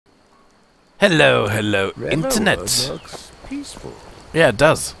Hello, hello, internet. Riverwood looks peaceful. Yeah, it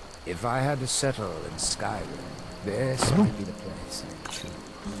does. If I had to settle in Skyrim, this might be the place.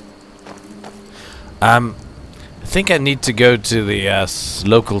 I think I need to go to the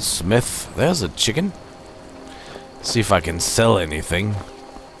local smith. There's a chicken. See if I can sell anything.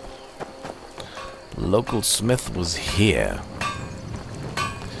 Local smith was here.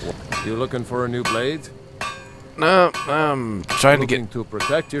 You looking for a new blade? No, I'm trying to Looking get... to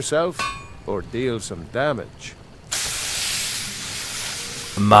protect yourself or deal some damage?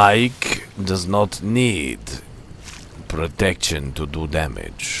 Mike does not need protection to do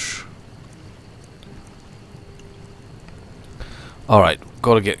damage. Alright,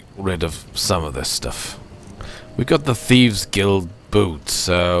 gotta get rid of some of this stuff. We got the Thieves Guild boot,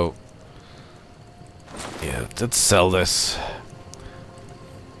 so... yeah, let's sell this.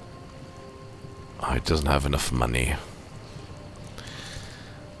 Oh, it doesn't have enough money.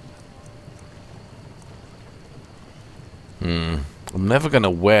 I'm never gonna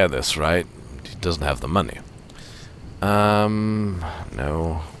wear this, right? He doesn't have the money.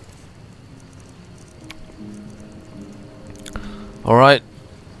 No. Alright.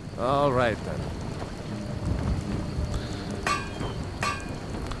 Alright then.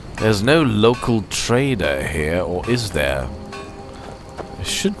 There's no local trader here, or is there? There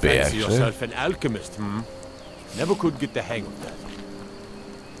should be, Fancy actually. yourself an alchemist, hmm? Never could get the hang of that.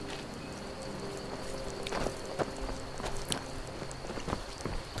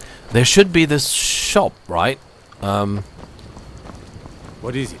 There should be this shop, right?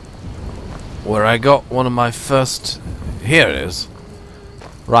 What is it? Where I got one of my first... here it is.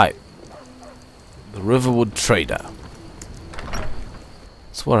 Right. The Riverwood Trader.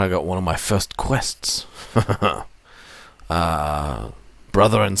 That's where I got one of my first quests.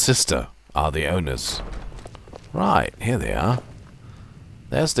 Brother and sister are the owners. Right, here they are.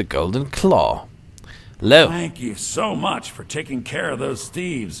 There's the Golden Claw. Hello. Thank you so much for taking care of those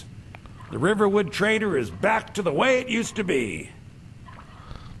thieves. The Riverwood Trader is back to the way it used to be.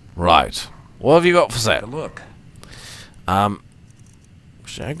 Right. What have you got for sale? Look. Actually,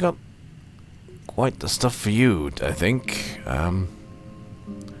 I got quite the stuff for you, I think.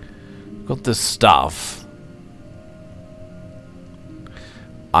 Got this stuff.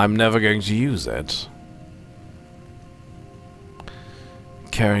 I'm never going to use it.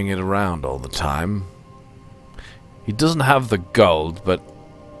 Carrying it around all the time. He doesn't have the gold, but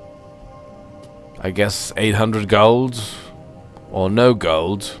I guess 800 gold or no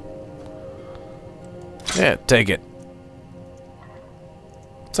gold. Yeah, take it.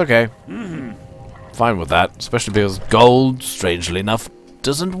 It's okay. Fine with that, especially because gold, strangely enough,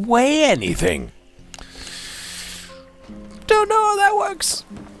 doesn't weigh anything. Don't know how that works.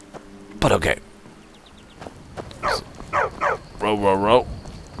 But okay. Row, row, row.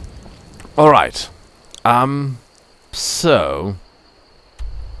 Alright. So...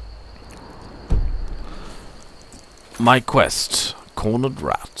 my quest. Cornered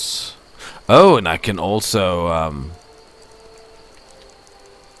rats. Oh, and I can also,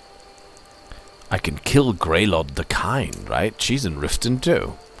 I can kill Greylord the Kind, right? She's in Riften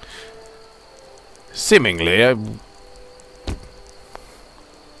too. Seemingly,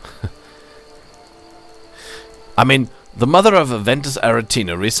 I mean, the mother of Aventus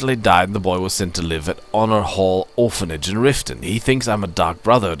Aratina recently died and the boy was sent to live at Honor Hall Orphanage in Riften. He thinks I'm a Dark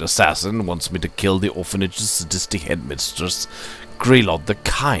Brotherhood assassin and wants me to kill the orphanage's sadistic headmistress, Greylord the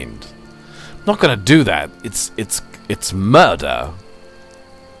Kind. I'm not gonna do that. It's murder.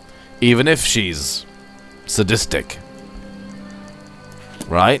 Even if she's sadistic.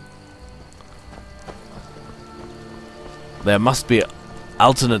 Right? There must be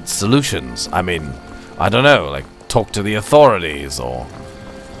alternate solutions. I mean, I don't know, like talk to the authorities or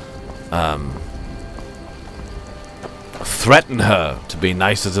threaten her to be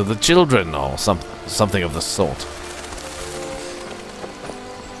nicer to the children or something of the sort.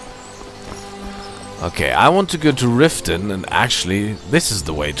 Okay, I want to go to Riften, and actually, this is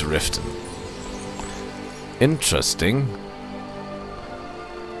the way to Riften. Interesting.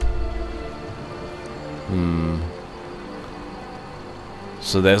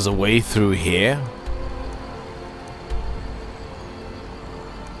 So there's a way through here?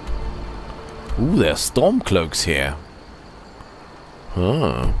 Ooh, there's Stormcloaks here.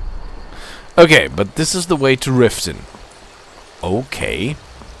 Huh. Okay, but this is the way to Riften. Okay.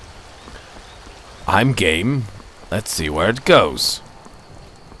 I'm game. Let's see where it goes.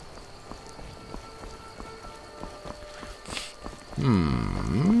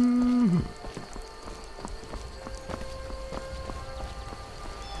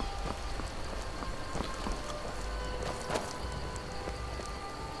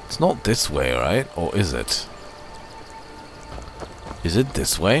 It's not this way, right? Or is it? Is it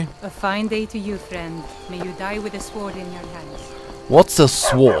this way? A fine day to you, friend. May you die with a sword in your hands. What's a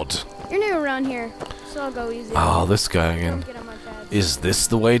sword? You're new around here, so I'll go easy. Oh, this guy again. Don't get on my bad Is this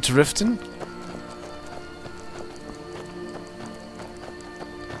the way to Riften?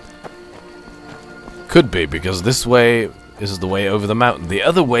 Could be, because this way is the way over the mountain. The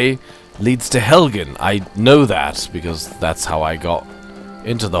other way leads to Helgen. I know that, because that's how I got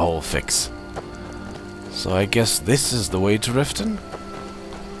into the whole fix. So I guess this is the way to Riften?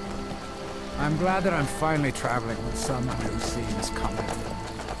 I'm glad that I'm finally traveling with someone who seems competent.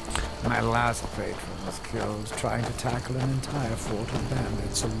 My last patron was killed trying to tackle an entire fort of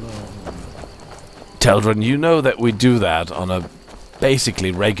bandits alone. Teldrin, you know that we do that on a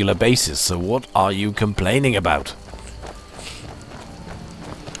basically regular basis, so what are you complaining about?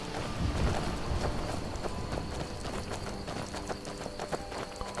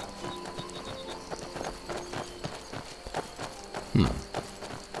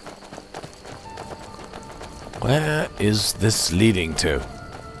 Where is this leading to?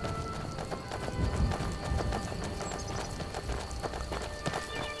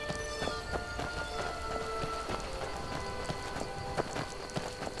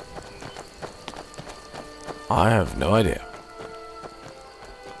 I have no idea.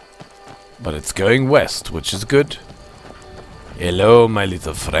 But it's going west, which is good. Hello, my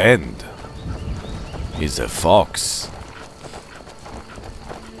little friend. He's a fox.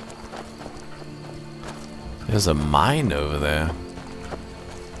 There's a mine over there.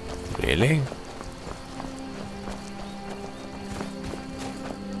 Really?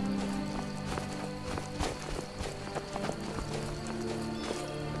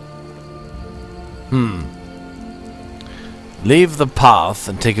 Leave the path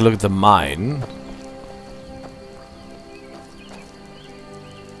and take a look at the mine.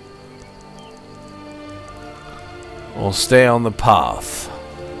 Or stay on the path.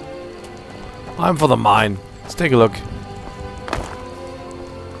 I'm for the mine. Let's take a look.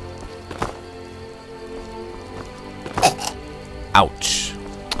 Ouch.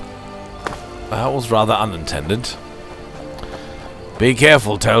 That was rather unintended. Be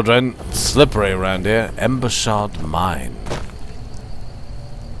careful, Teldrin. It's slippery around here. Embershard Mine.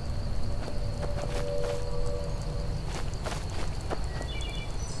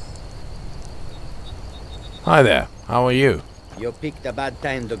 Hi there. How are you? You picked a bad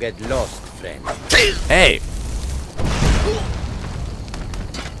time to get lost, friend. Hey!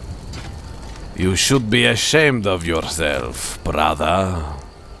 You should be ashamed of yourself, brother.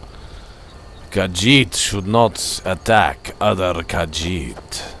 Khajiit should not attack other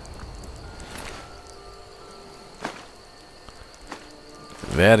Khajiit.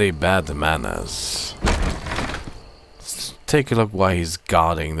 Very bad manners. Let's take a look why he's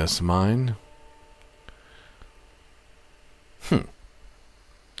guarding this mine.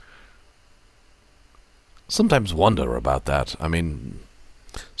 Sometimes wonder about that. I mean,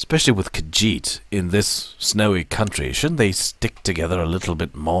 especially with Khajiit in this snowy country, shouldn't they stick together a little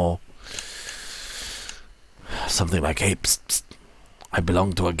bit more? Something like, hey, psst, psst, I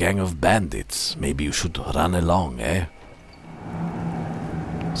belong to a gang of bandits. Maybe you should run along, eh?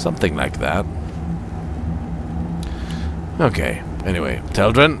 Something like that. Okay, anyway,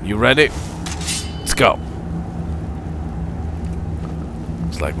 Teldrin, you ready? Let's go.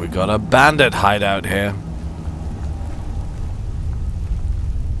 Looks like we got a bandit hideout here.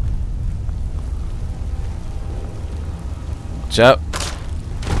 Watch out.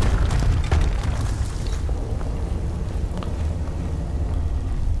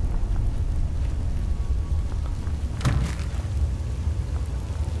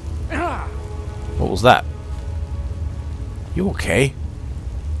 What was that? You okay?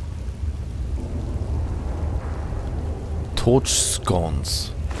 Torch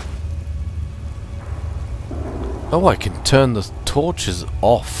scones. Oh, I can turn the torches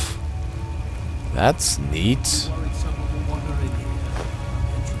off. That's neat.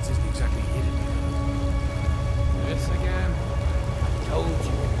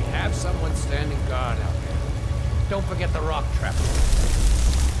 Standing guard out there. Don't forget the rock trap.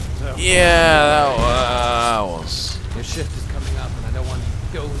 So, Yeah, that was... your shift is coming up and I don't want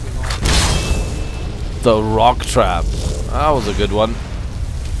you dozing off. The rock trap. That was a good one.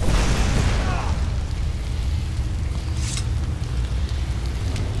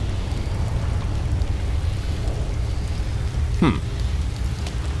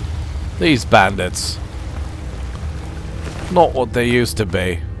 These bandits. Not what they used to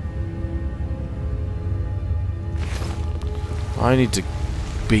be. I need to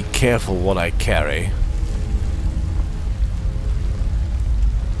be careful what I carry.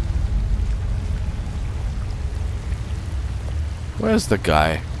 Where's the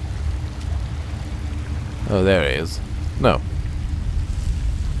guy? Oh, there he is. No.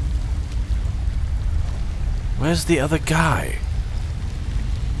 Where's the other guy?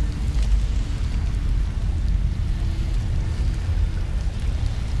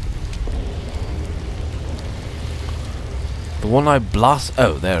 The one I blast...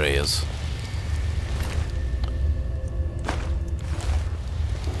 Oh, there he is.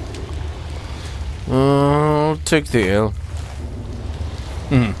 I'll take the L.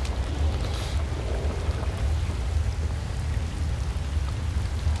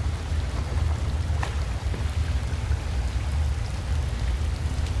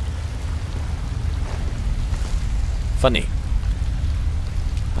 Funny.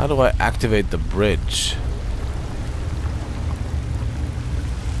 How do I activate the bridge?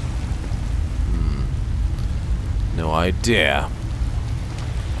 No idea.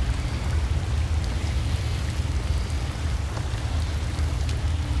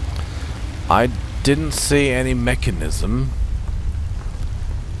 I didn't see any mechanism.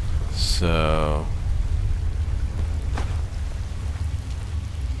 So...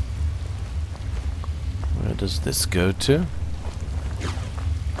 where does this go to?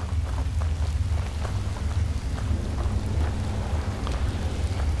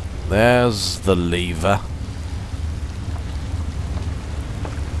 There's the lever.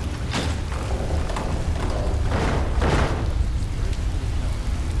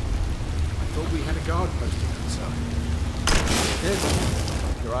 Thought we had a guard posted outside. Yes.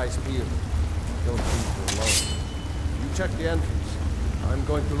 Keep your eyes peeled. Don't leave her alone. You check the entrance. I'm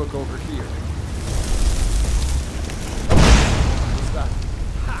going to look over here. What's that?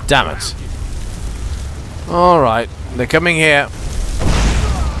 Damn it. Alright, they're coming here.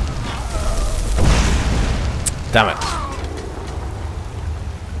 Damn it.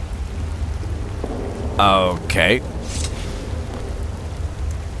 Okay.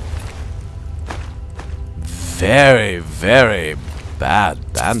 Very, very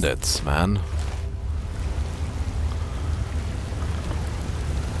bad bandits, man.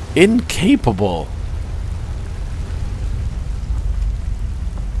 Incapable.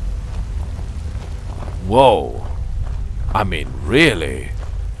 Whoa. I mean, really?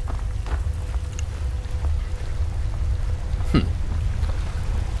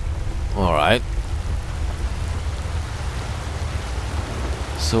 Alright.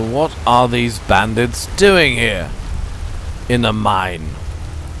 So what are these bandits doing here? In a mine?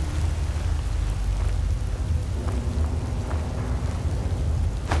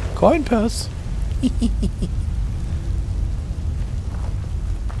 Coin purse.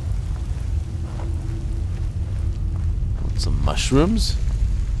 Want some mushrooms?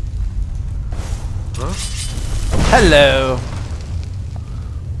 Huh? Hello!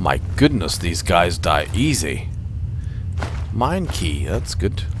 My goodness, these guys die easy. Mine key, that's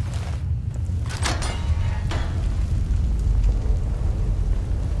good.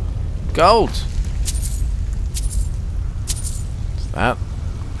 Gold! What's that?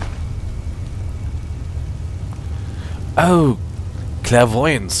 Oh,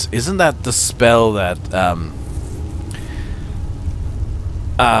 clairvoyance. Isn't that the spell that,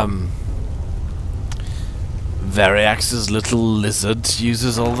 Variax's little lizard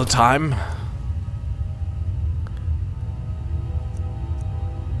uses all the time?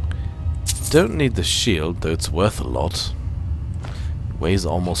 Don't need the shield, though it's worth a lot. It weighs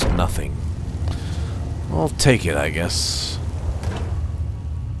almost nothing. I'll take it, I guess.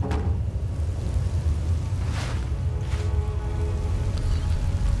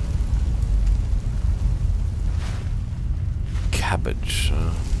 Cabbage.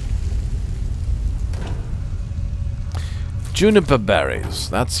 Juniper berries.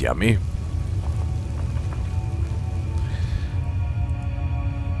 That's yummy.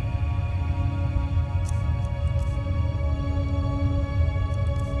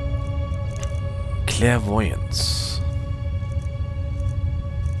 Clairvoyance.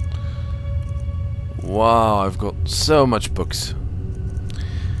 Wow, I've got so much books.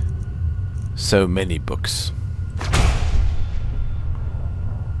 So many books.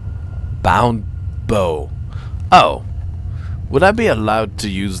 Bound bow. Oh. Would I be allowed to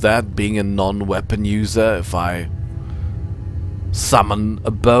use that, being a non-weapon user, if I summon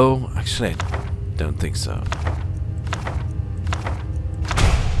a bow? Actually, I don't think so.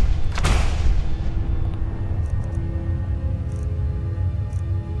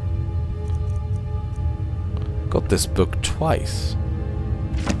 Got this book twice.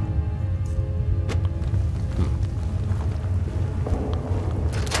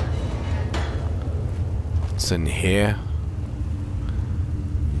 What's in here?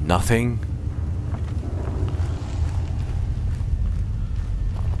 Nothing.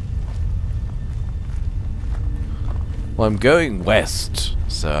 Well, I'm going west,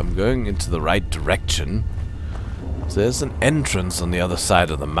 so I'm going into the right direction. So there's an entrance on the other side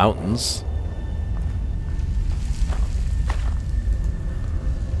of the mountains.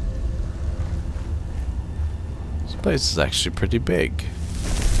 This place is actually pretty big.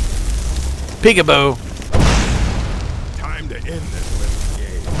 Peekaboo! Time to end this little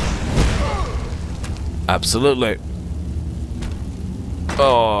game. Absolutely.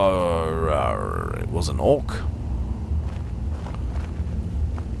 Oh, it was an orc.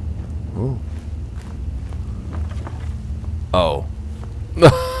 Ooh. Oh.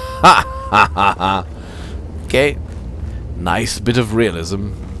 Okay. Nice bit of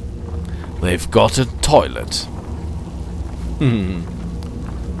realism. They've got a toilet.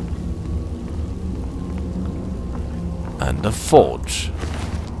 And a forge.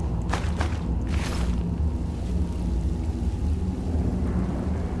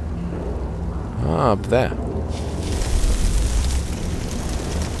 Ah, up there.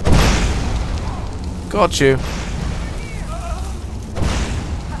 Got you.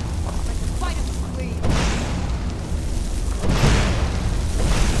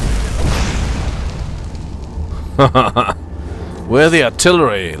 We're the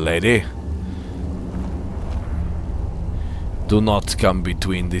artillery, lady. Do not come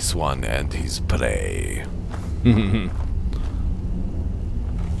between this one and his prey.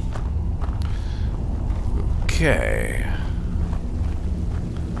 Okay.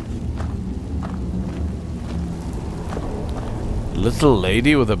 Little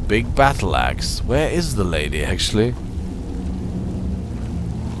lady with a big battle axe. Where is the lady, actually?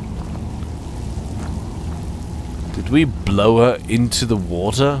 Did we blow her into the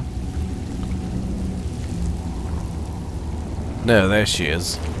water? No, there she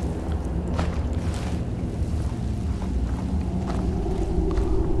is.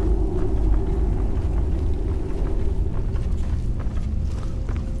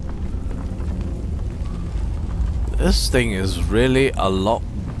 This thing is really a lot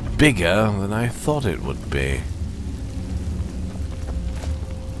bigger than I thought it would be.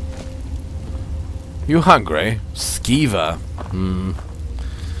 You hungry? Skeever?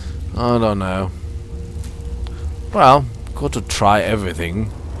 I don't know. Well, got to try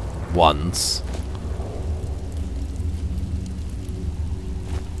everything once.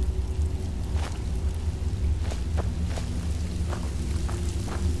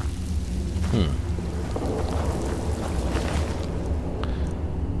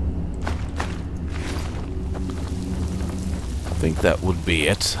 I think that would be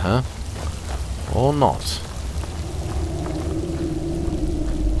it, huh? Or not.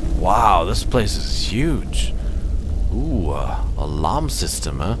 Wow, this place is huge. Ooh, alarm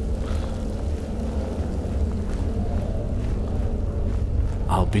system, huh?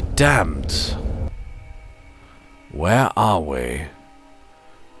 I'll be damned. Where are we?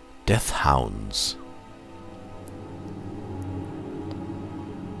 Death hounds.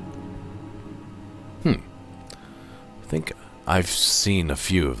 I think I've seen a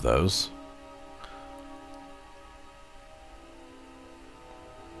few of those.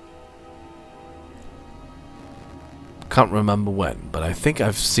 Can't remember when, but I think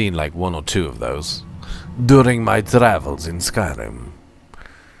I've seen like one or two of those during my travels in Skyrim.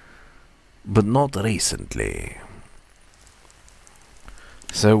 But not recently.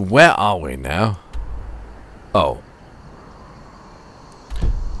 So where are we now? Oh.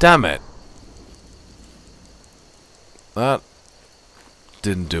 Damn it. That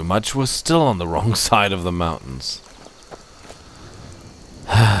didn't do much. We're still on the wrong side of the mountains.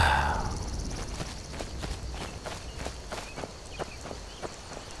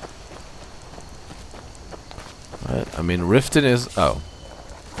 Right, I mean, Riften is... Oh.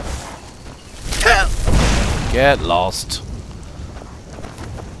 Get lost.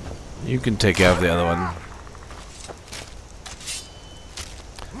 You can take care of the other one.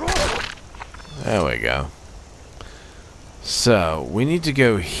 There we go. So, we need to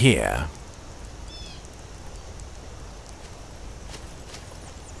go here.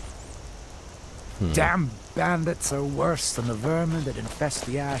 Damn bandits are worse than the vermin that infest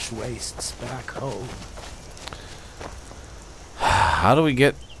the ash wastes back home. How do we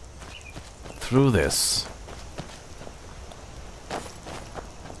get through this?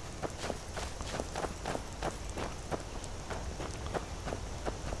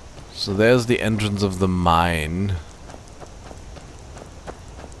 So there's the entrance of the mine.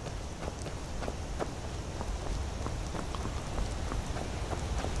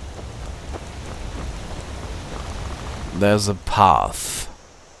 There's a path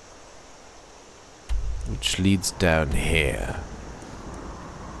which leads down here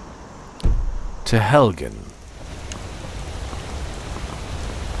to Helgen.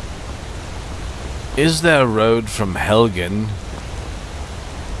 Is there a road from Helgen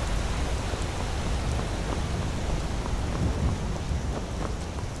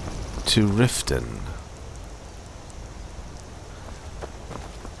to Riften?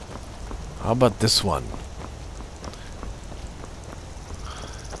 How about this one?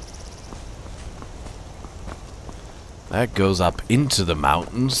 That goes up into the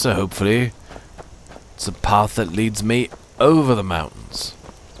mountains, so hopefully it's a path that leads me over the mountains.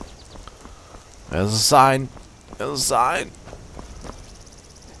 There's a sign. There's a sign.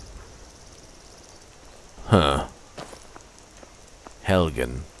 Huh.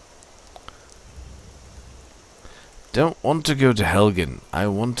 Helgen. Don't want to go to Helgen. I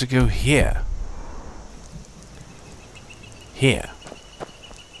want to go here. Here.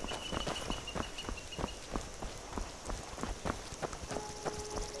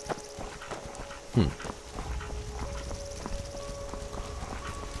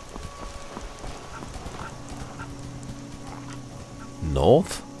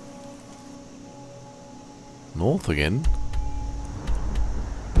 North? North again?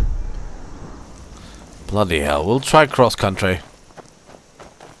 Bloody hell, we'll try cross country.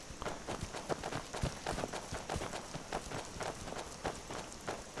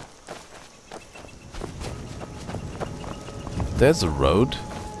 There's a road.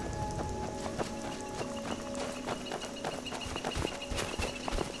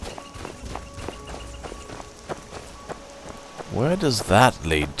 Where does that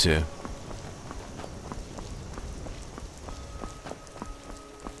lead to?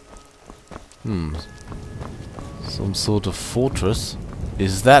 Some sort of fortress.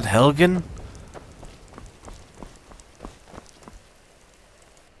 Is that Helgen?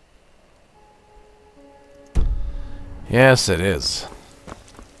 Yes, it is.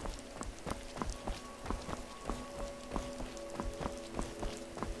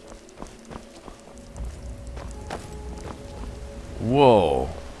 Whoa.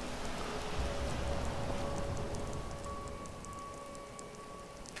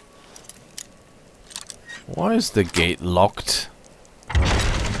 Why is the gate locked?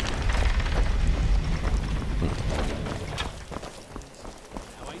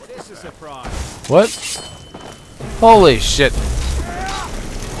 This is a surprise. What? Holy shit.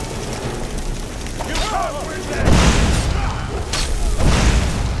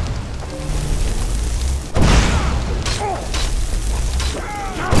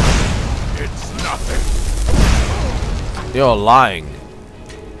 It's nothing. You're lying.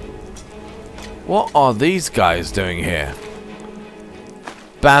 What are these guys doing here?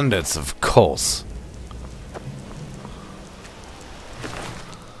 Bandits, of course.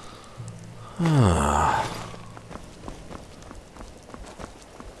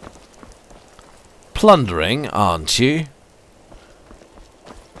 Plundering, aren't you?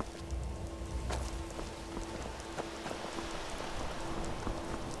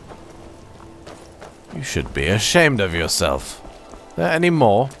 You should be ashamed of yourself. Are there any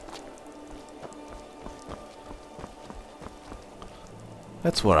more?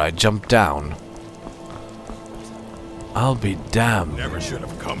 That's where I jumped down. I'll be damned. Never should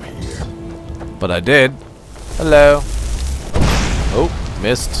have come here. But I did. Hello. Oh,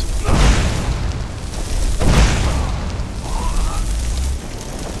 missed.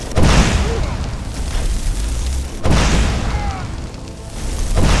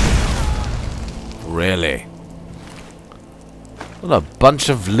 Really? What a bunch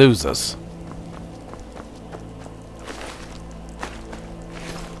of losers.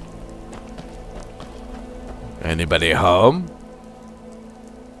 Anybody home?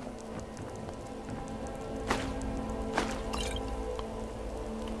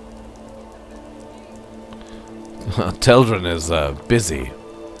 Teldrin is busy.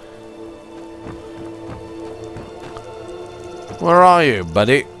 Where are you,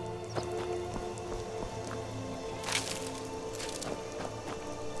 buddy?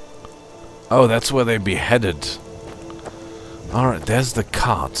 Oh, that's where they beheaded. Alright, there's the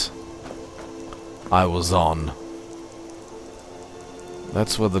cart I was on.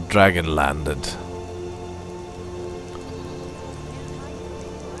 That's where the dragon landed.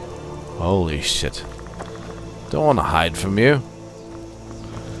 Holy shit. Don't want to hide from you.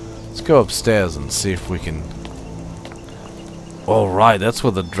 Let's go upstairs and see if we can... Alright, that's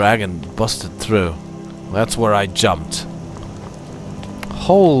where the dragon busted through. That's where I jumped.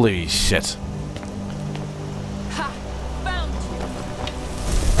 Holy shit. Ha! Found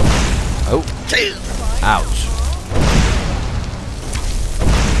you. Oh. Ouch.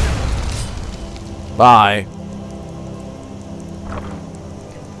 Bye.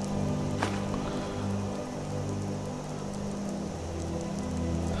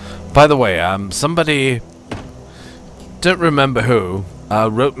 By the way, somebody, don't remember who,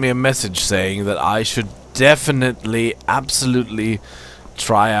 wrote me a message saying that I should definitely, absolutely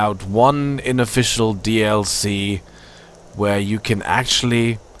try out one unofficial DLC where you can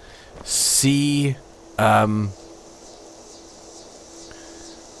actually see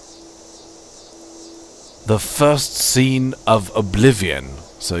the first scene of Oblivion.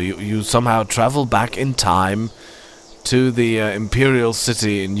 So you somehow travel back in time to the Imperial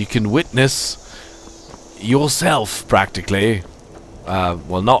City and you can witness yourself practically,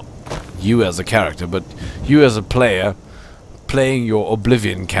 well, not you as a character, but you as a player playing your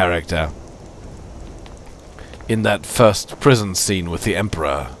Oblivion character in that first prison scene with the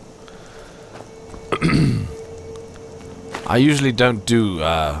Emperor. I usually don't do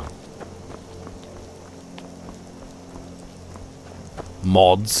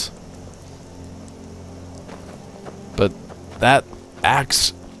mods, but that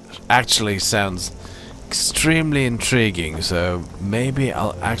actually sounds extremely intriguing, so maybe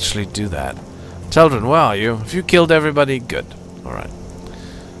I'll actually do that. Children, where are you? Have you killed everybody? Good. Alright.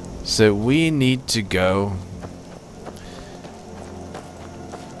 So we need to go...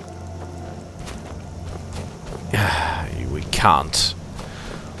 we can't.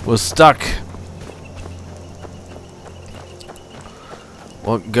 We're stuck.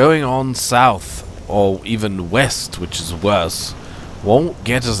 Well, going on south, or even west, which is worse, won't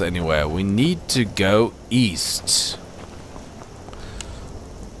get us anywhere. We need to go east.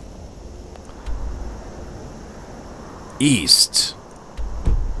 East.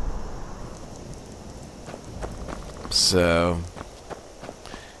 So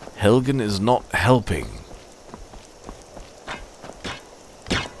Helgen is not helping.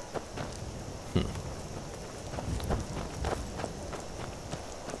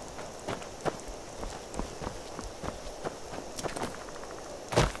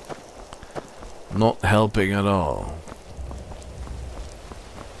 Not helping at all.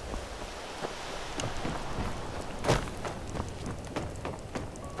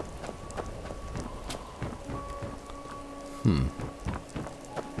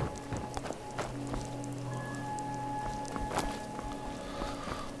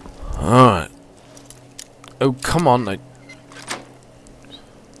 Alright. Oh, come on.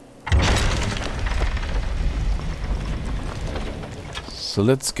 So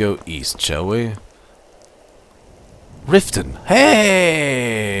let's go east, shall we? Riften.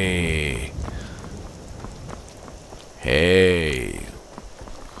 Hey! Hey.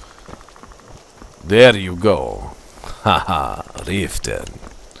 There you go. Haha, Riften.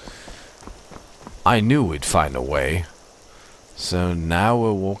 I knew we'd find a way. So now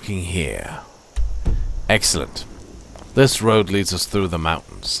we're walking here. Excellent. This road leads us through the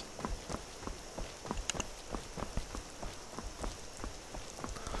mountains.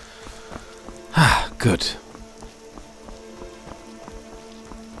 Ah, good.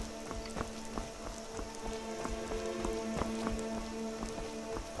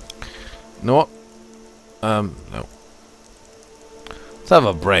 You know what? No. Let's have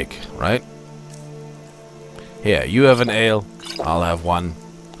a break, right? Here, you have an ale. I'll have one.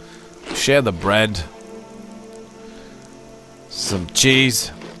 Share the bread. Some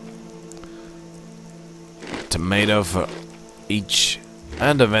cheese. Tomato for each.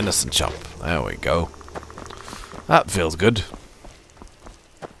 And a venison chop. There we go. That feels good.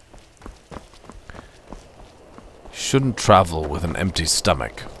 Shouldn't travel with an empty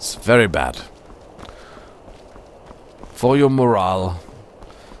stomach. It's very bad. For your morale.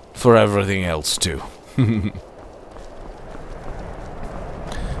 For everything else too.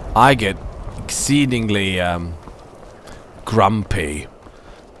 I get exceedingly grumpy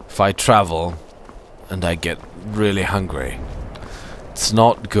if I travel and I get really hungry. It's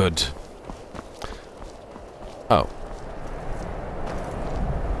not good. Oh.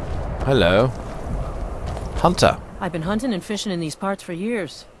 Hello. Hunter. I've been hunting and fishing in these parts for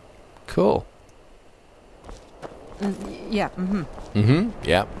years. Cool. Yeah,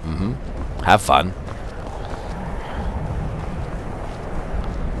 Yeah, Have fun.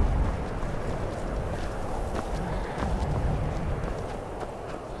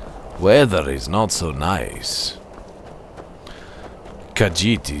 Weather is not so nice.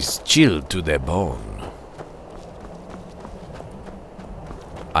 Khajiit is chilled to the bone.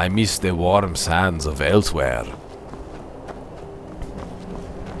 I miss the warm sands of elsewhere.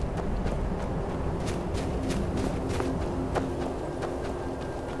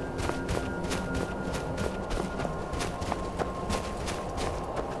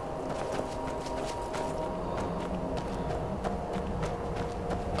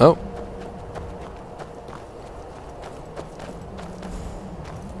 Oh.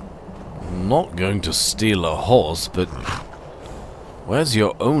 not going to steal a horse, but where's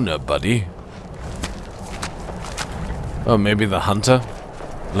your owner, buddy? Oh, maybe the hunter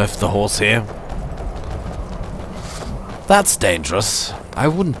left the horse here? That's dangerous. I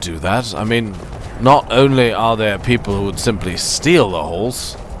wouldn't do that. I mean, not only are there people who would simply steal the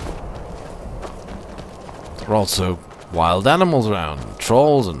horse, there are also wild animals around,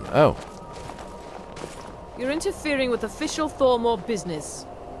 trolls and... oh. You're interfering with official Thormore business.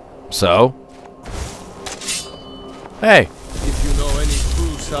 So? Hey. If you know any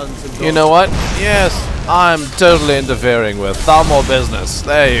true sons and daughters... You know what? Yes, I'm totally interfering with Thalmor business.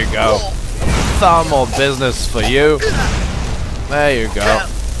 There you go. Thalmor business for you. There you go.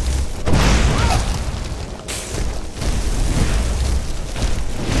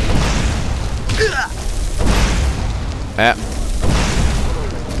 Yeah.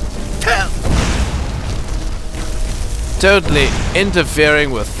 Totally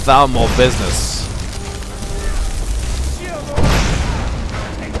interfering with Thalmor business.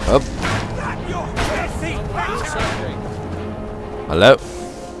 Up. Hello?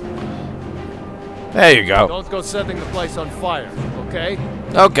 There you go. Don't go setting the place on fire, okay?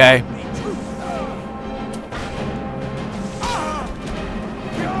 Okay.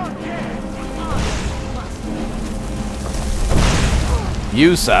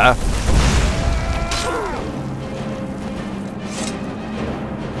 You, sir.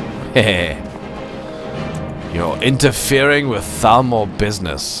 Heh. You're interfering with Thalmor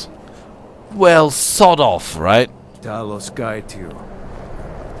business. Well, sod off, right? Talos guide you.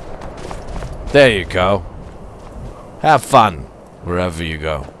 There you go. Have fun wherever you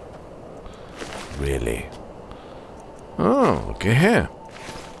go. Really? Oh, okay here.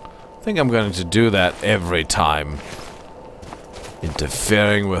 I think I'm going to do that every time.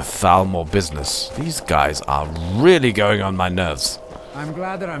 Interfering with Thalmor business. These guys are really going on my nerves. I'm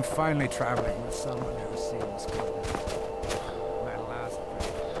glad that I'm finally traveling with someone who seems coming. My last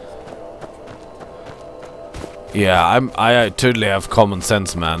Yeah, I totally have common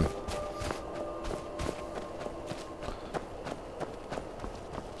sense, man.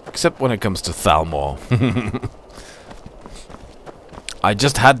 Except when it comes to Thalmor. I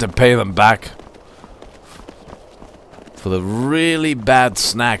just had to pay them back for the really bad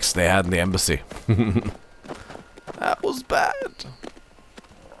snacks they had in the embassy. That was bad.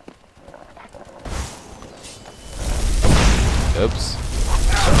 Oops.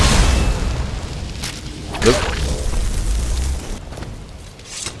 Nope.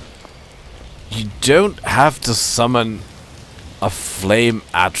 You don't have to summon a flame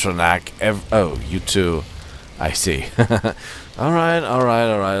Atronak oh, you too. I see. Alright,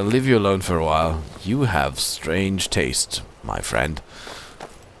 I'll leave you alone for a while. You have strange taste, my friend.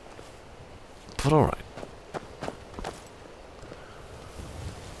 But alright.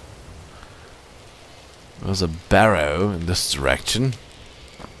 There's a barrow in this direction.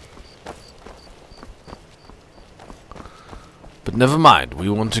 But never mind, we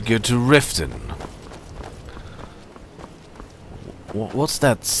want to go to Riften. What's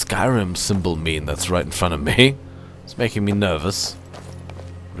that Skyrim symbol mean that's right in front of me? It's making me nervous.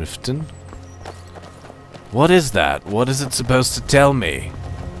 Riften? What is that? What is it supposed to tell me?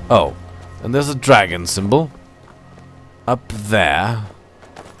 Oh, and there's a dragon symbol. Up there.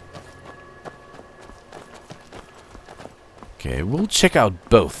 Okay, we'll check out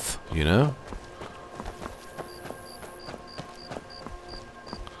both, you know?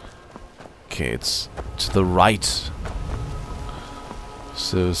 Okay, it's to the right.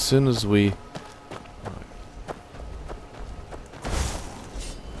 So as soon as we...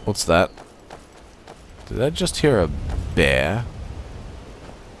 What's that? Did I just hear a bear?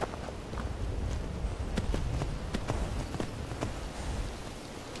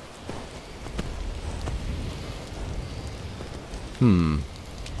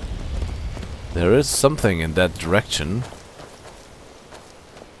 There is something in that direction.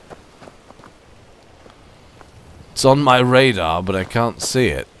 It's on my radar, but I can't see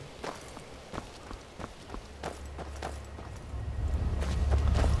it.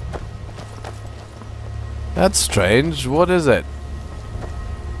 That's strange. What is it?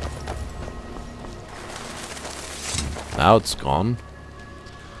 Now it's gone.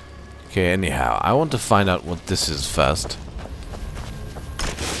 Okay, anyhow, I want to find out what this is first.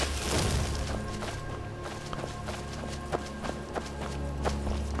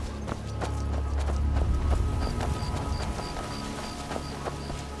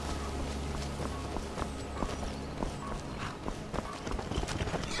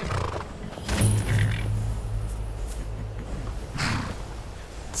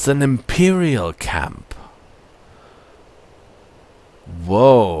 It's an Imperial camp.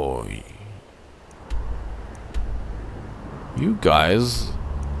 Whoa. You guys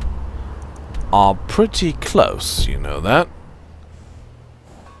are pretty close, you know that?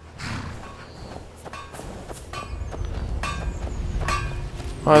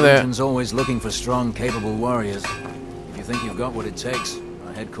 Hi there. Legion's always looking for strong, capable warriors. If you think you've got what it takes,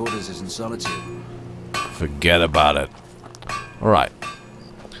 our headquarters is in Solitude. Forget about it. Alright.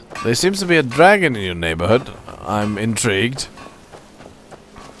 There seems to be a dragon in your neighborhood. I'm intrigued.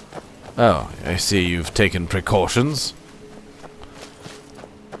 Oh, I see you've taken precautions.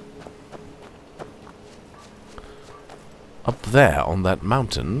 Up there on that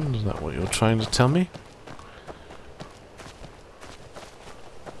mountain, is that what you're trying to tell me?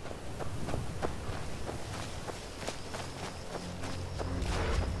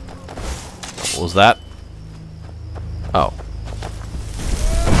 What was that? Oh.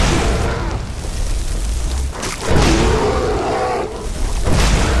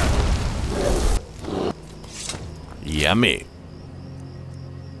 Yummy.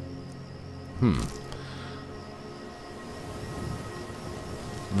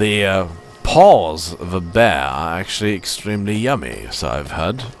 The paws of a bear are actually extremely yummy, so I've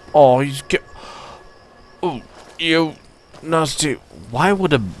heard. Oh, oh, you nasty. Why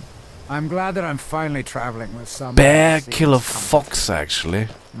would a I'm glad that I'm finally traveling with someone bear who kill a seems fox, actually?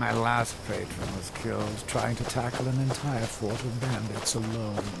 My last patron was killed trying to tackle an entire fort of bandits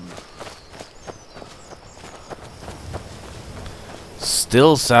alone.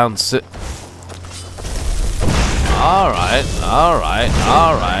 Still sounds Alright, alright,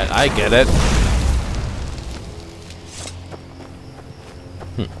 alright, I get it.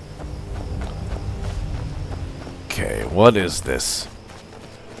 Okay, what is this?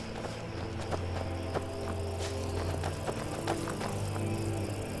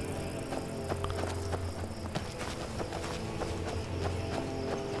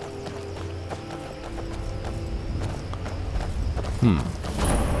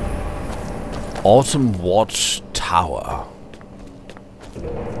 Autumn Watch Tower.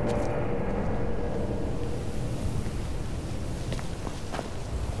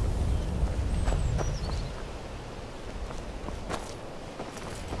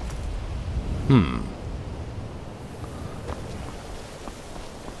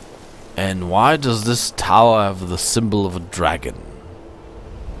 And why does this tower have the symbol of a dragon?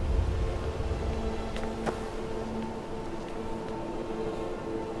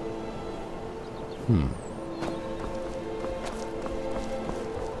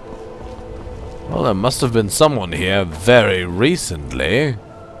 Well, there must have been someone here very recently.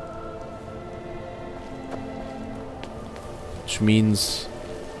 Which means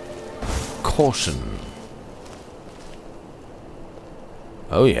caution.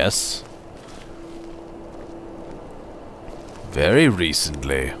 Oh yes. Very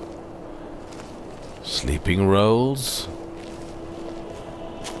recently. Sleeping rolls.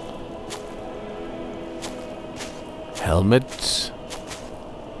 Helmet.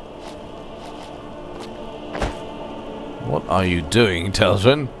 What are you doing,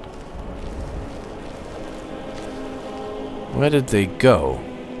 Telvin? Where did they go?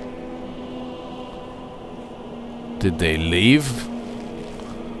 Did they leave?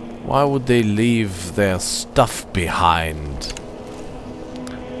 Why would they leave their stuff behind?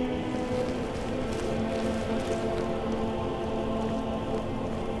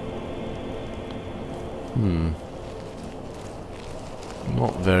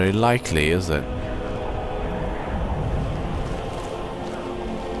 Not very likely, is it?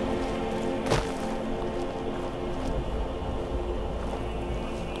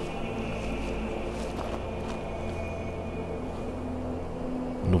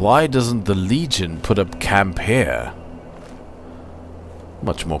 And why doesn't the Legion put up camp here?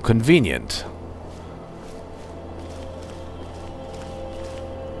 Much more convenient.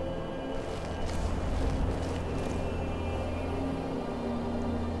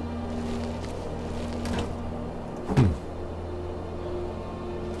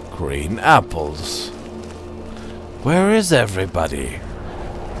 Green apples. Where is everybody?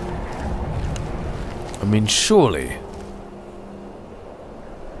 I mean, surely.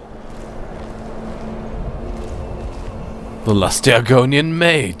 The lusty Argonian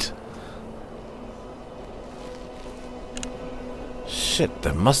maid. Shit,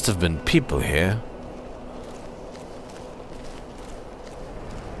 there must have been people here.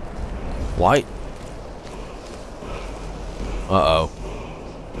 White. Uh-oh.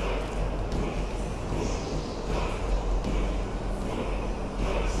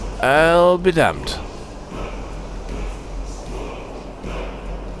 I'll be damned.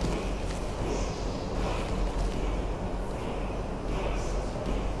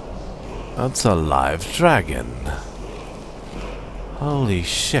 That's a live dragon. Holy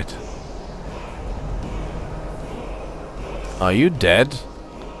shit. Are you dead?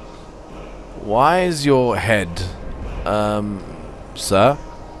 Why is your head... sir?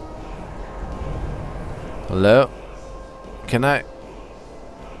 Hello? Can I...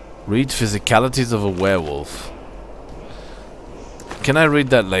 read physicalities of a werewolf? Can I read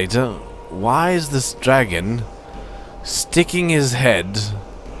that later? Why is this dragon sticking his head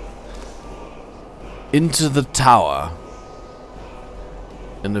into the tower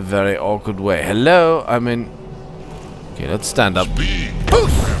in a very awkward way? Hello? I mean... okay, let's stand up.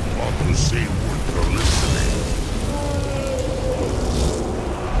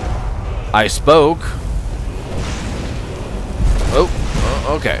 I spoke. Oh,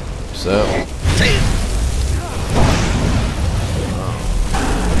 okay. So...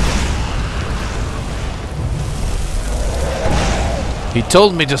 he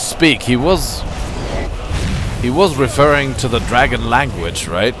told me to speak. He was referring to the dragon language,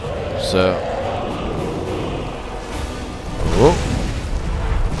 right? So... oh.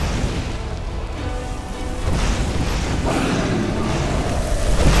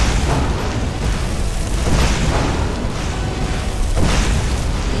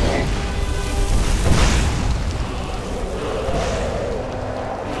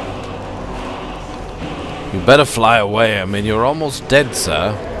 You better fly away. I mean, you're almost dead,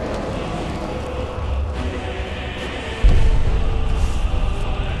 sir.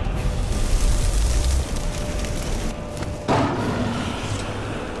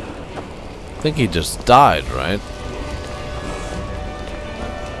 I think he just died, right?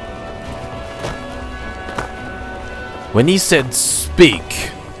 When he said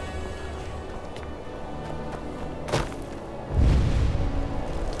speak,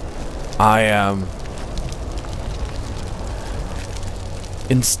 I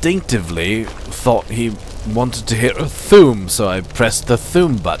instinctively thought he wanted to hear a thoom, so I pressed the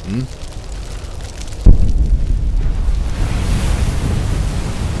thoom button.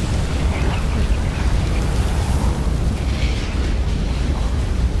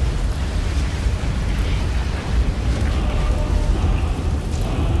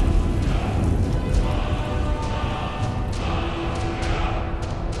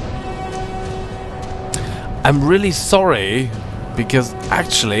 I'm really sorry, because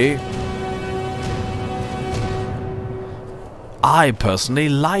actually I personally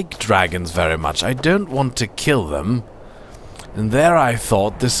like dragons very much. I don't want to kill them. And there I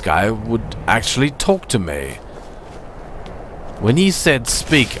thought this guy would actually talk to me. When he said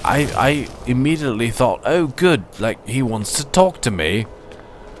speak, I immediately thought, oh good, like he wants to talk to me.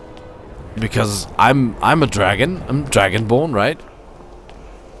 Because I'm a dragon. I'm dragonborn, right?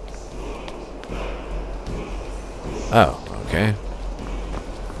 Oh, okay.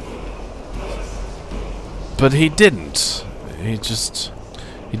 But he didn't. He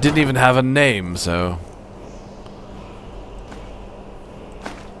didn't even have a name, so...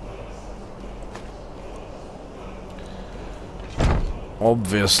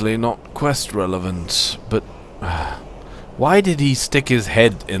 obviously not quest relevant, but... why did he stick his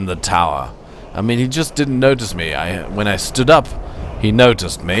head in the tower? I mean, he just didn't notice me. When I stood up, he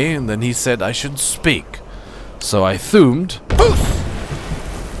noticed me, and then he said I should speak. So I thoomed.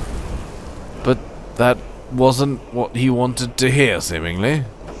 But that wasn't what he wanted to hear, seemingly.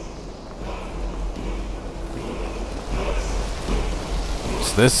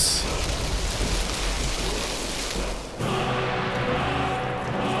 What's this?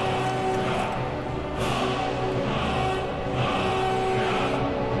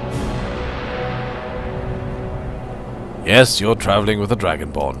 Yes, you're traveling with a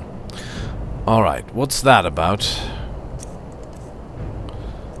Dragonborn. Alright, what's that about?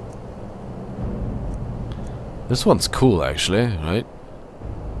 This one's cool, actually, right?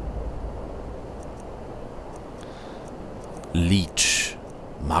 Leech.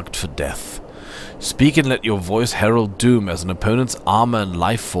 Marked for death. Speak and let your voice herald doom as an opponent's armor and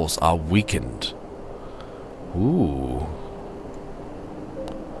life force are weakened. Ooh.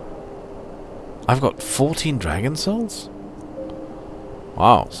 I've got 14 dragon souls?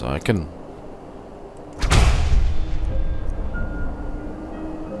 Wow, so I can...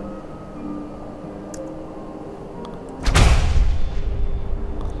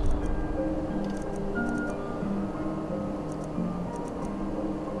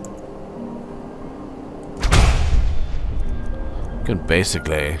 can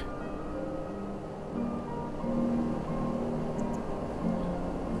basically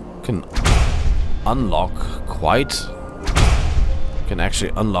unlock can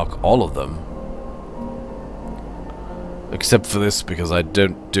actually unlock all of them, except for this, because I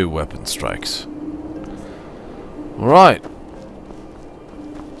don't do weapon strikes. Alright,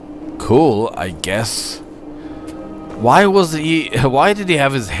 cool, I guess. Why did he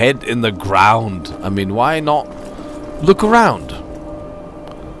have his head in the ground? I mean, why not look around?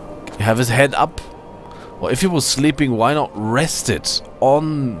 Have his head up? Well, if he was sleeping, why not rest it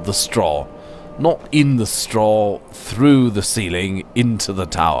on the straw? Not in the straw, through the ceiling, into the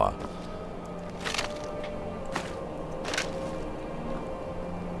tower.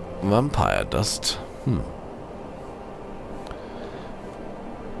 Vampire dust.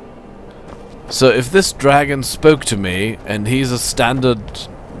 So if this dragon spoke to me, and he's a standard,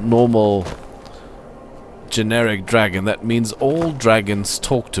 normal, generic dragon, that means all dragons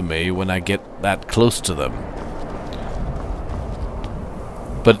talk to me when I get that close to them.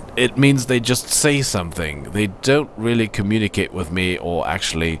 But it means they just say something. They don't really communicate with me or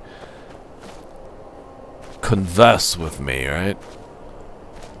actually converse with me, right?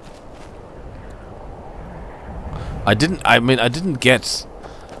 I didn't get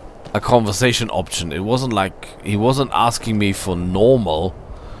a conversation option. It wasn't like he wasn't asking me for normal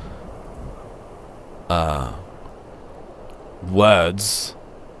words.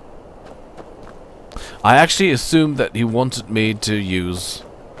 I actually assumed that he wanted me to use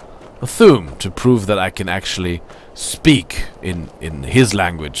a Thuum to prove that I can actually speak in his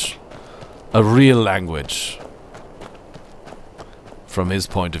language, a real language, from his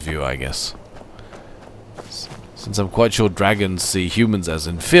point of view, I guess. Since I'm quite sure dragons see humans as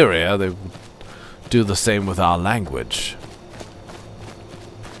inferior, they would do the same with our language.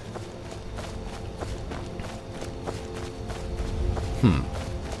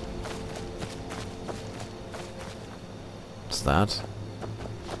 What's that?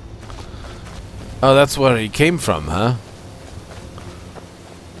 Oh, that's where he came from, huh?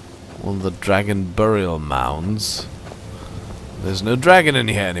 One of the dragon burial mounds. There's no dragon in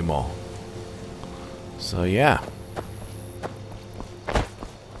here anymore. So, yeah.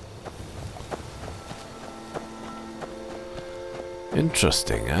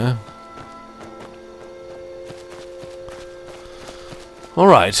 Interesting, huh?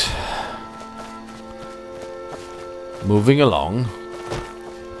 Alright. Moving along.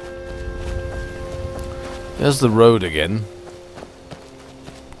 There's the road again.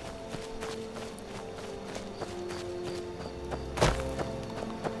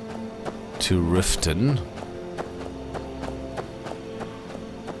 To Riften.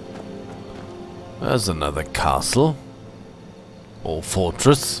 There's another castle. Or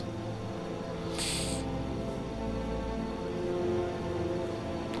fortress.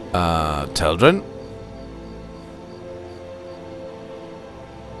 Teldrin.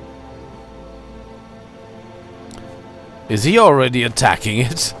 Is he already attacking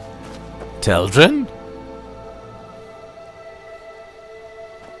it? Teldrin?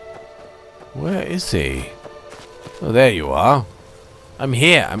 Where is he? Oh, there you are. I'm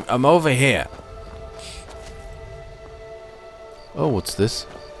here. I'm over here. Oh, what's this?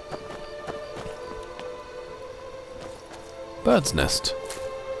 Bird's nest.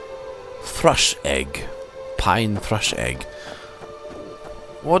 Thrush egg. Pine thrush egg.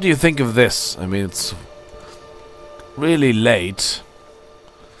 What do you think of this? I mean, it's really late.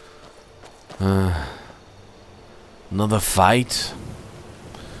 Another fight?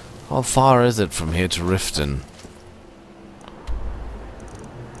 How far is it from here to Riften?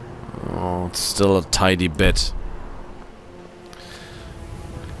 Oh, it's still a tidy bit.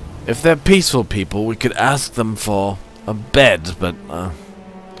 If they're peaceful people, we could ask them for a bed, but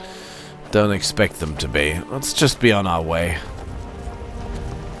don't expect them to be. Let's just be on our way.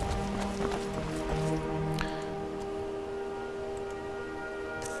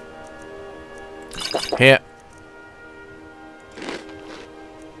 Here.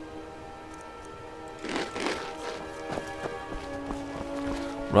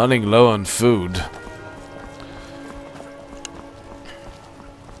 Running low on food.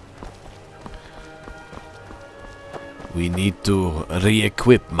 We need to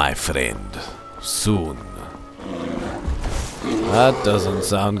re-equip, my friend. Soon. That doesn't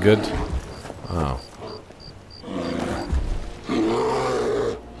sound good. Oh.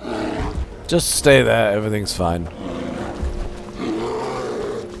 Just stay there, everything's fine.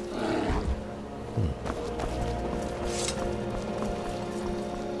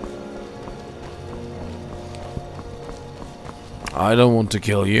 I don't want to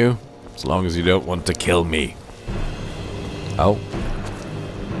kill you, as long as you don't want to kill me. Oh.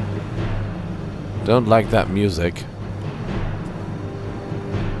 Don't like that music.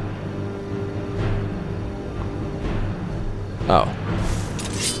 Oh.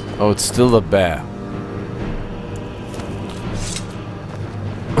 Oh, it's still the bear.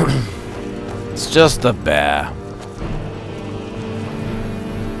 It's just a bear.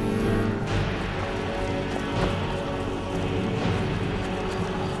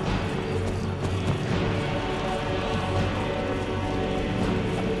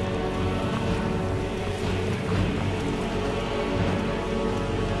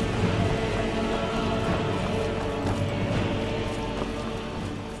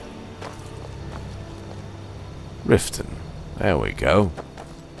 Riften. There we go.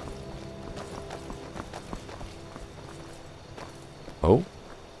 Oh.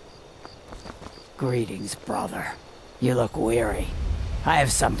 Greetings, brother. You look weary. I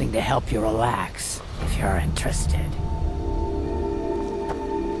have something to help you relax, if you're interested.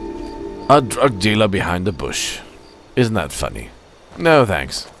 A drug dealer behind the bush. Isn't that funny? No,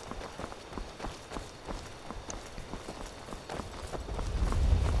 thanks.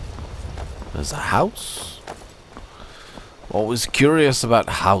 There's a house. Always curious about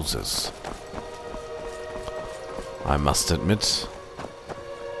houses, I must admit.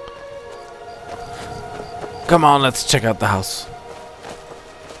 Come on, let's check out the house.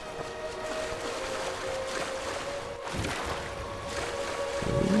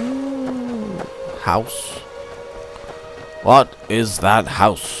 Ooh, house. What is that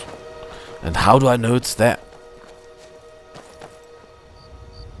house? And how do I know it's there?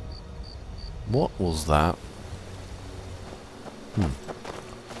 What was that?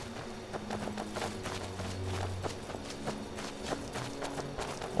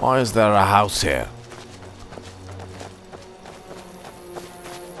 Why is there a house here?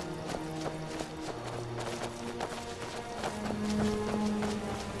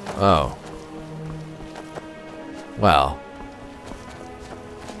 Oh. Well.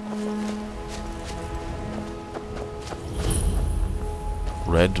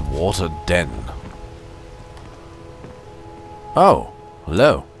 Red Water Den. Oh,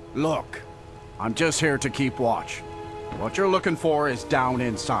 hello. Look, I'm just here to keep watch. What you're looking for is down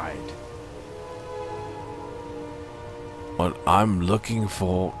inside. What I'm looking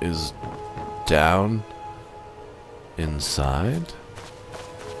for is down inside?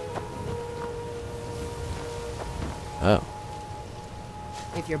 Oh.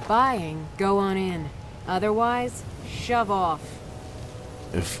 If you're buying, go on in. Otherwise, shove off.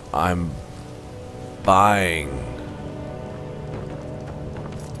 If I'm buying...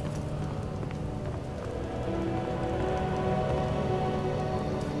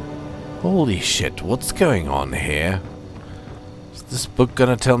 Holy shit, what's going on here? Is this book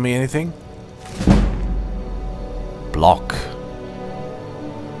gonna tell me anything? Block.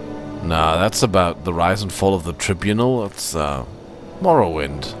 Nah, that's about the rise and fall of the Tribunal. It's,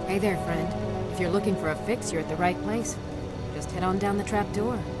 Morrowind. Hey there, friend. If you're looking for a fix, you're at the right place. Just head on down the trap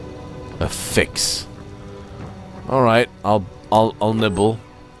door. A fix. Alright, I'll nibble.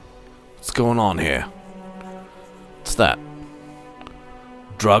 What's going on here? What's that?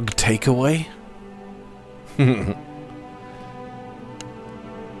 Drug takeaway?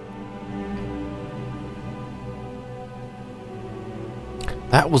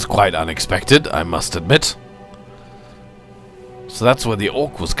 That was quite unexpected, I must admit. So that's where the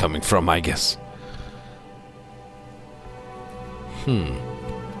orc was coming from, I guess.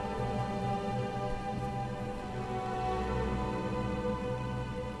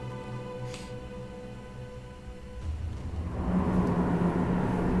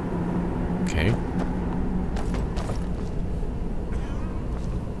 Okay.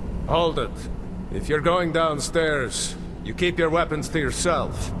 Hold it. If you're going downstairs, you keep your weapons to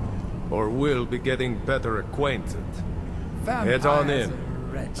yourself, or we'll be getting better acquainted. Head on in,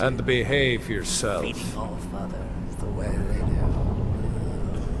 and behave yourself. Feeding off others the way they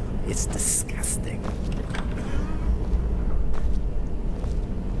do. It's disgusting.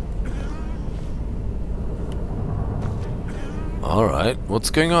 Alright, what's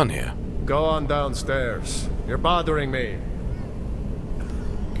going on here? Go on downstairs. You're bothering me.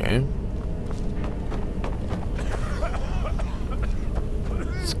 Okay.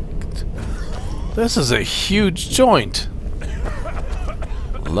 This is a huge joint.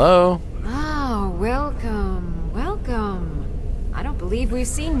 Hello? Oh, welcome. Welcome. I don't believe we've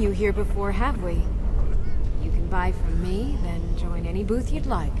seen you here before, have we? You can buy from me, then join any booth you'd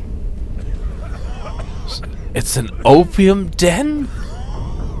like. It's an opium den?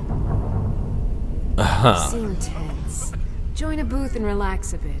 Seem tense. Join a booth and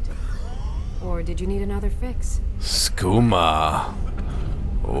relax a bit. Or did you need another fix? Skooma.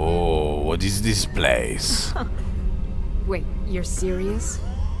 Oh, what is this place? Wait, you're serious?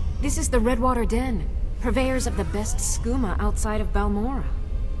 This is the Redwater Den, purveyors of the best skooma outside of Balmora.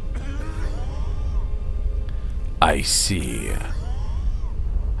 I see.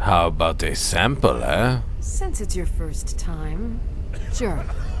 How about a sample, eh? Since it's your first time, sure.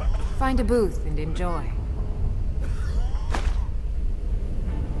 Find a booth and enjoy.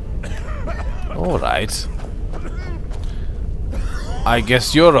 Alright. I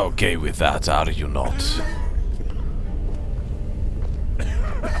guess you're okay with that, are you not?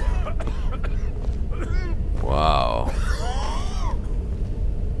 Wow.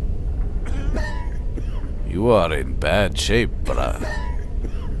 You You are in bad shape, brother,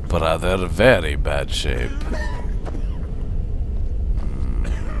 very bad shape.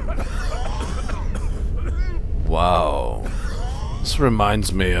 Wow. This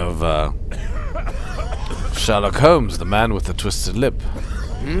reminds me of Sherlock Holmes, the man with the twisted lip.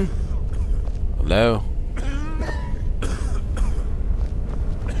 Hmm? Hello?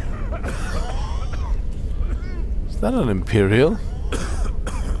 Is that an Imperial?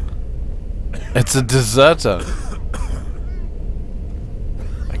 It's a deserter.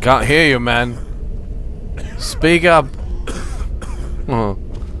 I can't hear you, man. Speak up. Oh.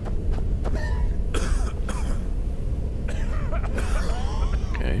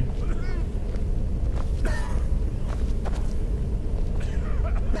 Okay.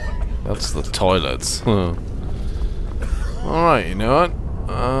 That's the toilets. Huh. Alright, you know what?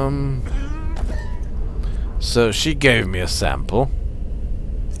 So she gave me a sample.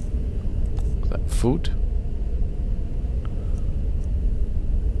 Is that food?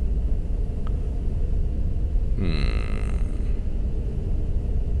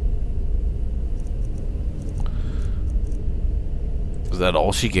 Is that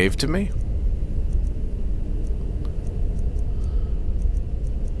all she gave to me?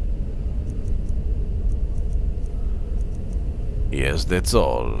 Yes, that's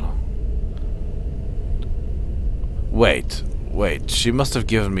all. Wait, she must have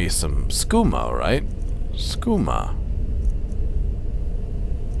given me some skooma, right? Skooma.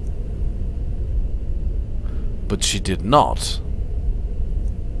 But she did not.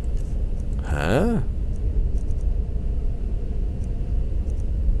 Huh?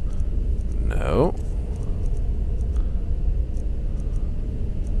 No.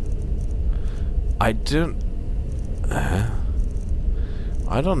 I don't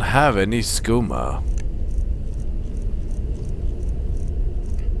have any skooma.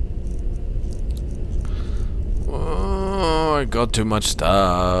 Oh, I got too much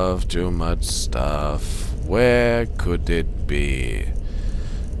stuff. Where could it be?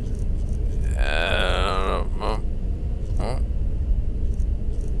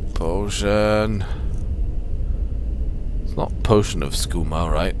 Potion. It's not potion of skooma,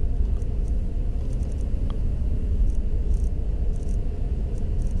 right?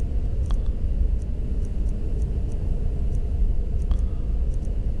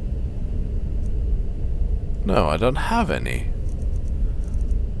 No, I don't have any.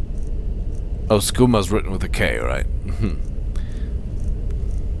 Oh, skooma's written with a K, right?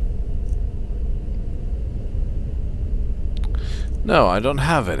 No, I don't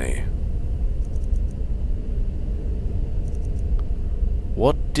have any.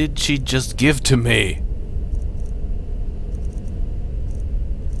 What did she just give to me?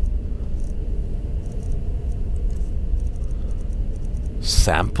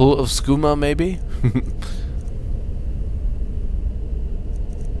 Sample of skooma, maybe?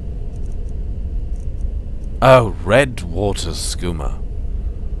 Oh, red water skooma.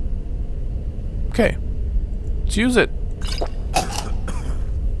 Okay. Let's use it.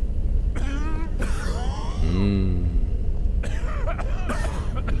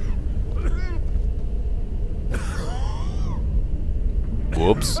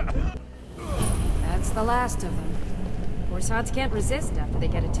 Whoops. That's the last of them. Horsehods can't resist after they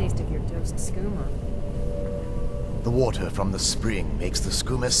get a taste of your dosed skooma. The water from the spring makes the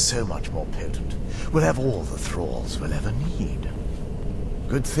skooma so much more potent. We'll have all the thralls we'll ever need.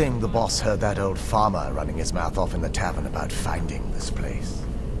 Good thing the boss heard that old farmer running his mouth off in the tavern about finding this place.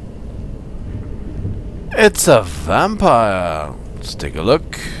 It's a vampire. Let's take a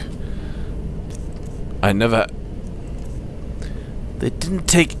look. They didn't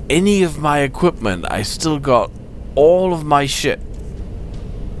take any of my equipment. I still got all of my shit.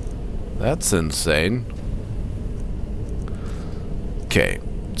 That's insane. Okay,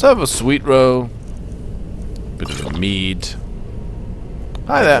 let's have a sweet roll. Bit of a mead.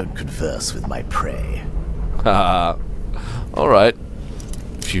 Hi there. I don't converse with my prey. Haha. Alright.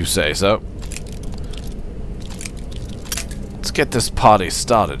 If you say so. Let's get this party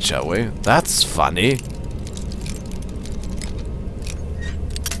started, shall we? That's funny.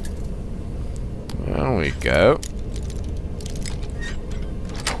 There we go.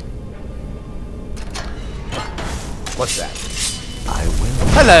 What's that? I will.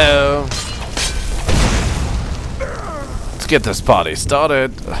 Hello. Let's get this party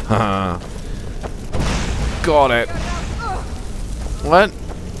started. Got it. What?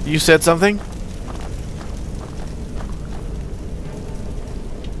 You said something?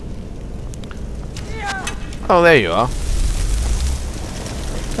 Oh, there you are.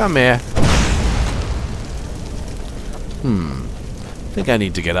 Come here. I think I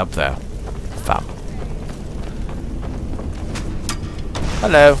need to get up there. Fam.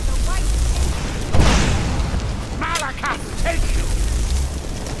 Hello. Malakath, take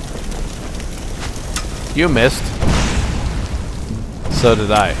you! You missed. So did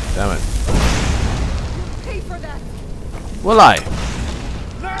I. Damn it. Pay for that! Will I?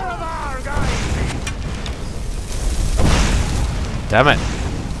 Damn it.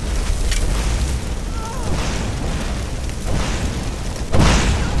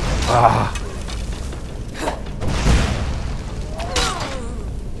 Ah.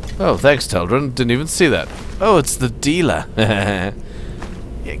 Oh, thanks, Teldrin. Didn't even see that. Oh, it's the dealer. Yeah,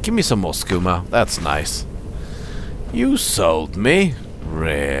 give me some more skooma. That's nice. You sold me?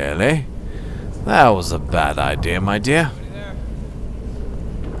 Really? That was a bad idea, my dear.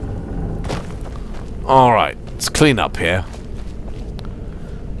 Alright, let's clean up here.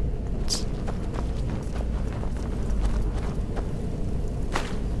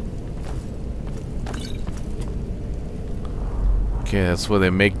 Okay, that's where they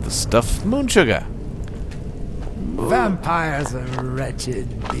make the stuff. Moon sugar. Vampires are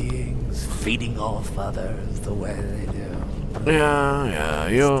wretched beings, feeding off others the way they do. Yeah,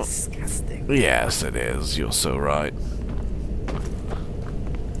 you're... disgusting. Yes, it is. You're so right.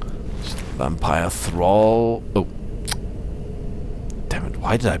 Vampire thrall. Oh. Damn it,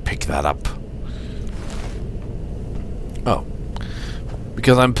 why did I pick that up? Oh.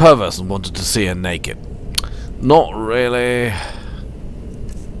 Because I'm perverse and wanted to see her naked. Not really.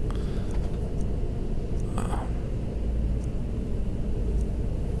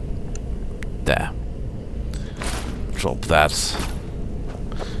 There. Drop that.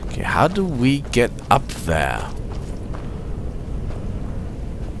 Okay, how do we get up there?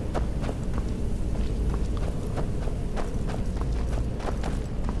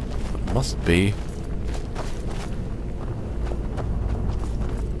 It must be.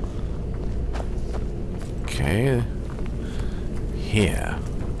 Okay. Here.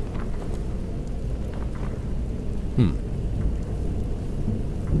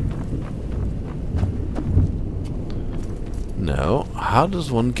 No. How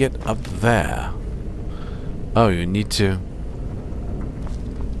does one get up there? Oh, you need to...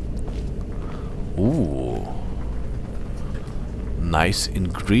 Ooh. Nice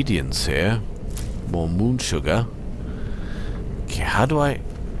ingredients here. More moon sugar. Okay, how do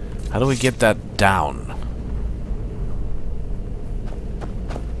we get that down?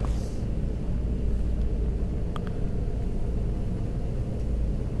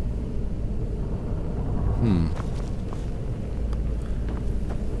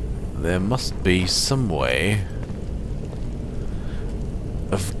 There must be some way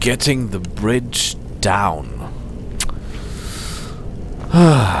of getting the bridge down.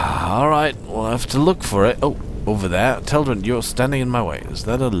 Alright, we'll have to look for it. Oh, over there. Teldrin, you're standing in my way. Is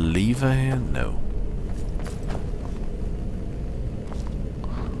that a lever here? No.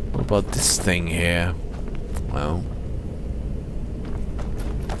 What about this thing here? Well...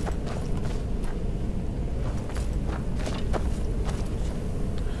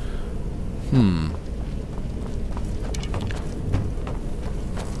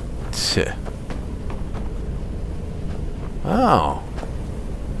 Oh.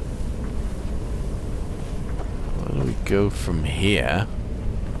 Where do we go from here?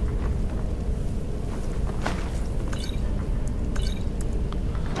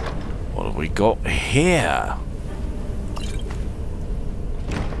 What have we got here?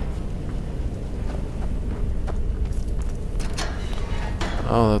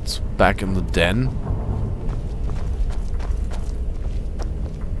 Oh, that's back in the den.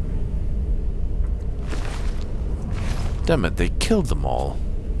 Damn it, they killed them all.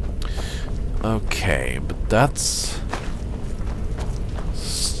 Okay, but that's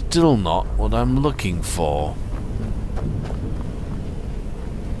still not what I'm looking for.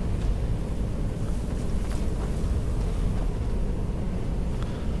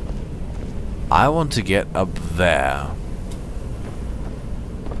 I want to get up there.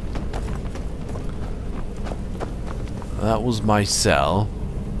 That was my cell.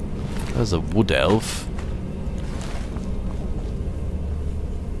 There's a wood elf.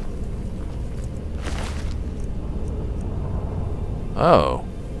 Oh.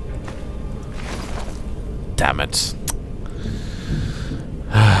 Damn it.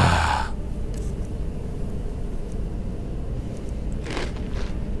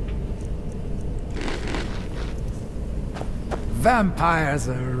 Vampires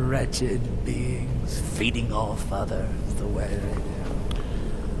are wretched beings, feeding off others the way they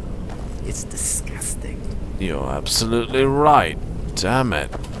do. It's disgusting. You're absolutely right. Damn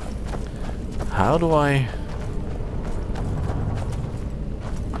it. How do I...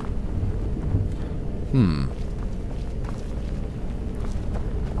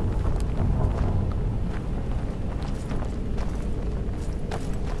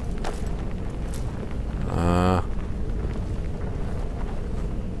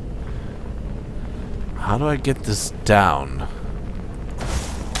 How do I get this down?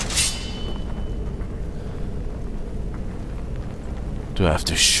 Do I have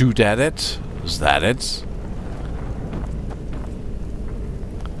to shoot at it? Is that it?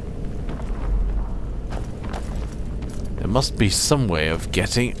 There must be some way of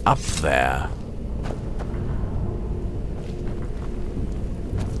getting up there.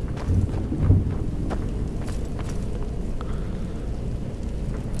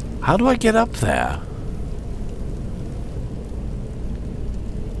 How do I get up there?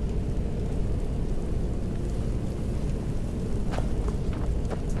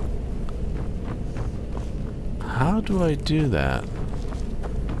 How do I do that?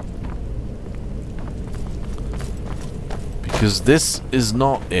 Because this is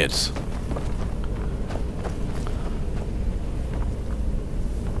not it.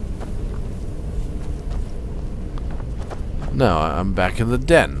 No, I'm back in the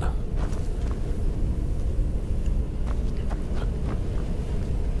den.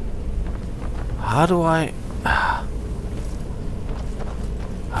 How do I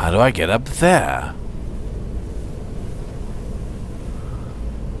get up there?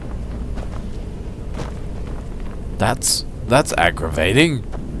 That's aggravating.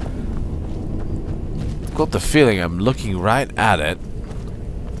 I've got the feeling I'm looking right at it.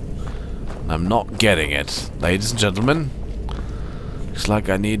 And I'm not getting it. Ladies and gentlemen, looks like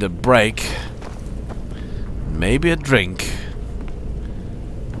I need a break. Maybe a drink.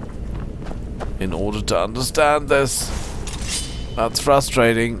 In order to understand this. That's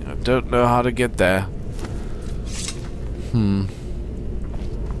frustrating. I don't know how to get there.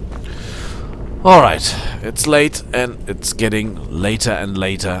 Alright, it's late and it's getting later and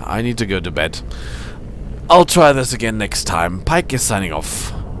later. I need to go to bed. I'll try this again next time. Pike is signing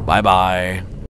off. Bye bye.